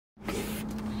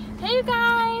Hey you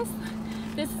guys,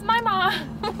 this is my mom.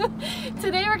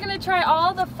 Today we're gonna try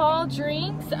all the fall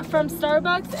drinks from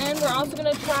Starbucks, and we're also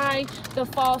gonna try the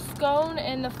fall scone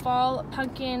and the fall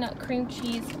pumpkin cream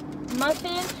cheese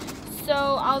muffin. So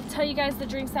I'll tell you guys the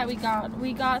drinks that we got.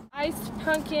 We got iced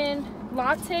pumpkin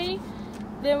latte,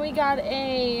 then we got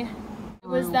it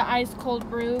was the ice cold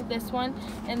brew, this one,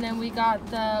 and then we got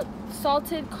the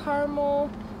salted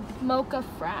caramel mocha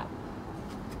frap.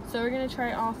 So we're gonna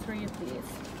try all three of these.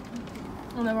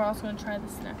 And then we're also going to try the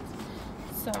snacks.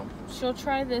 So, she'll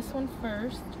try this one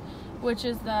first, which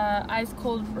is the ice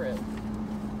cold brew.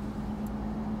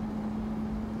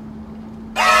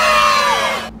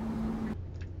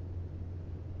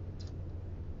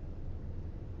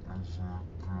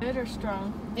 Good or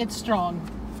strong? It's strong,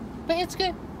 but it's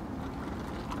good.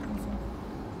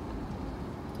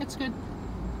 It's good.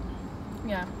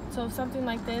 Yeah, so something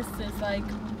like this is like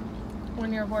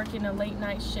when you're working a late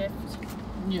night shift.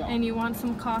 Yeah. And you want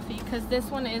some coffee, because this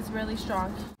one is really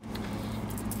strong.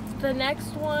 The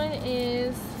next one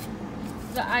is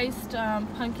the iced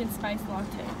pumpkin spice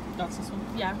latte. That's this one?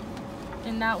 Yeah,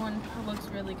 and that one looks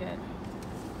really good.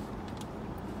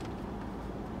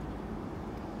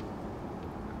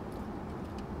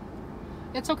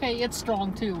 It's okay, it's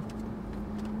strong too.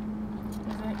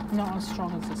 Is it? Not as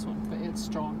strong as this one, but it's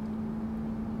strong.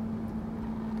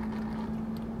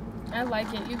 I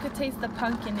like it. You could taste the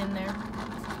pumpkin in there.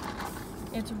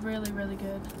 It's really, really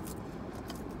good.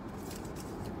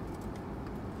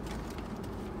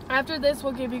 After this,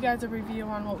 we'll give you guys a review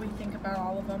on what we think about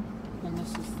all of them. And this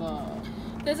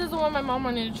is the one my mom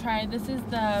wanted to try. This is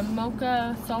the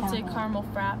mocha salted caramel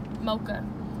frap. Mocha.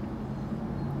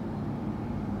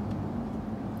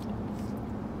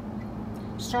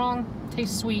 strong,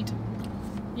 tastes sweet.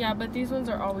 Yeah, but these ones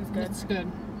are always good. It's good.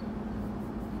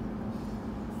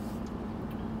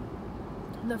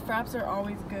 The fraps are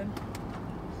always good.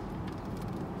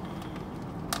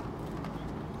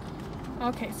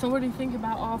 Okay, so what do you think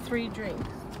about all three drinks?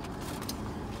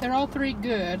 They're all three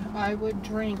good. I would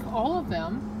drink all of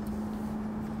them.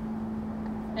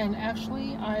 And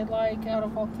actually, I like, out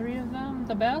of all three of them,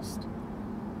 the best,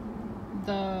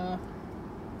 the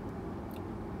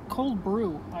cold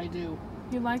brew. I do.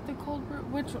 You like the cold brew?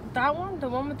 Which, that one? The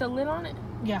one with the lid on it?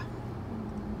 Yeah.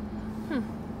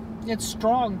 It's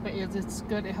strong, but it's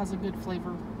good. It has a good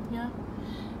flavor. Yeah.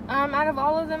 Out of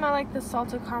all of them, I like the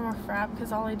salted caramel frap,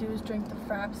 because all I do is drink the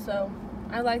frap, so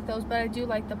I like those. But I do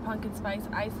like the pumpkin spice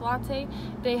ice latte.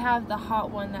 They have the hot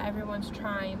one that everyone's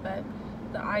trying, but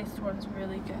the iced one's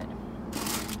really good.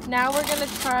 Now we're gonna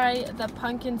try the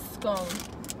pumpkin scone.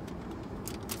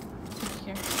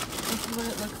 Here, this is what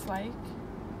it looks like.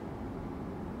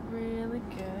 Really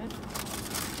good.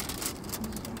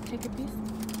 Take a piece.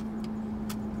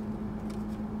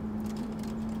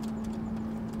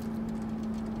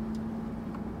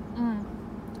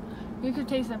 You could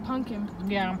taste that pumpkin.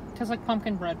 Yeah, tastes like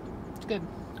pumpkin bread. It's good.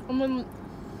 And when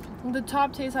the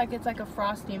top tastes like it's like a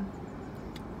frosting.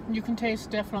 You can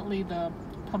taste definitely the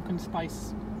pumpkin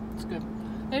spice. It's good.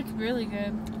 It's really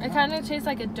good. It kind of tastes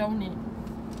like a donut.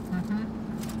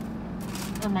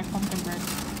 Or my pumpkin bread.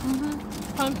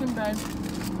 Pumpkin bread.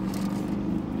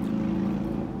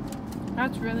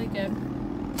 That's really good.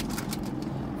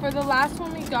 For the last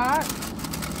one we got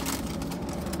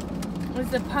was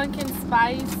the pumpkin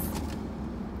spice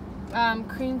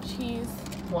cream cheese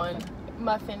one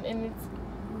muffin, and it's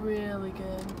really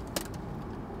good.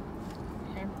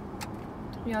 Here,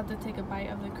 you have to take a bite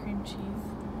of the cream cheese.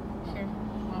 Here.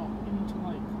 Oh, you need to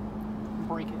like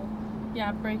break it.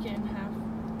 Yeah, break it in half.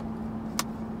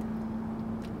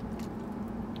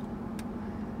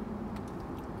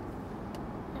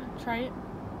 Yeah, try it.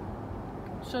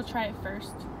 She'll try it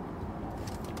first,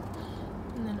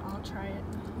 and then I'll try it.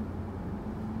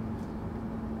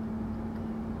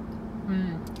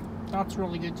 That's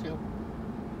really good too.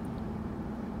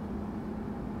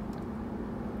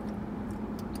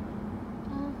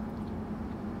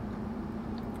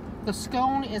 The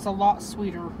scone is a lot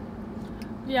sweeter.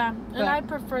 Yeah, and I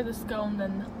prefer the scone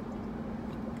than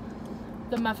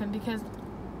the muffin, because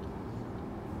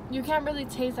you can't really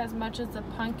taste as much as the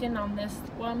pumpkin on this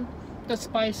one. The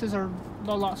spices are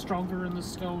a lot stronger in the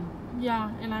scone.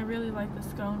 Yeah, and I really like the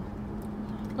scone.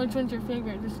 Which one's your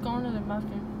favorite, the scone or the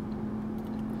muffin?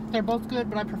 They're both good,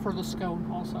 but I prefer the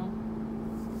scone also.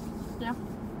 Yeah.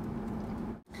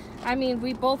 I mean,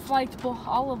 we both liked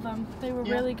all of them. They were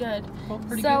really good. Both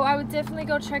pretty so good. I would definitely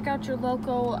go check out your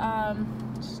local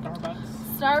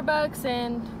Starbucks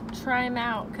and try them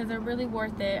out, because they're really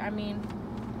worth it. I mean,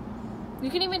 you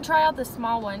can even try out the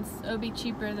small ones. It'll be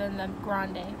cheaper than the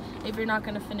grande if you're not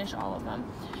going to finish all of them.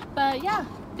 But yeah,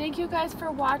 Thank you guys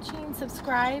for watching.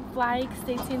 Subscribe, like,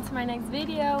 stay tuned to my next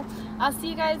video. I'll see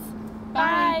you guys.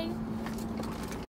 Bye.